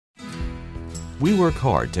We work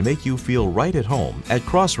hard to make you feel right at home at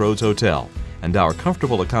Crossroads Hotel, and our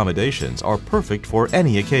comfortable accommodations are perfect for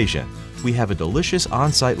any occasion. We have a delicious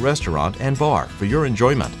on-site restaurant and bar for your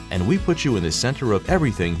enjoyment, and we put you in the center of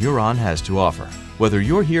everything Huron has to offer. Whether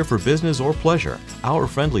you're here for business or pleasure, our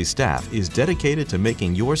friendly staff is dedicated to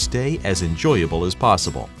making your stay as enjoyable as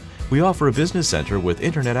possible. We offer a business center with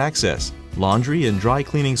internet access, laundry and dry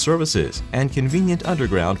cleaning services, and convenient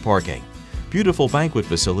underground parking. Beautiful banquet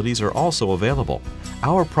facilities are also available.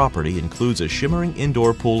 Our property includes a shimmering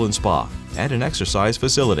indoor pool and spa and an exercise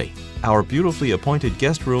facility. Our beautifully appointed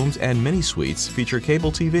guest rooms and mini suites feature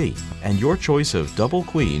cable TV and your choice of double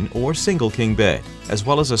queen or single king bed, as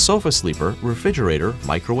well as a sofa sleeper, refrigerator,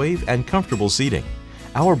 microwave, and comfortable seating.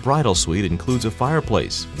 Our bridal suite includes a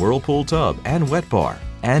fireplace, whirlpool tub, and wet bar.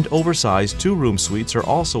 And oversized two-room suites are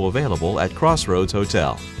also available at Crossroads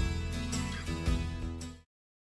Hotel.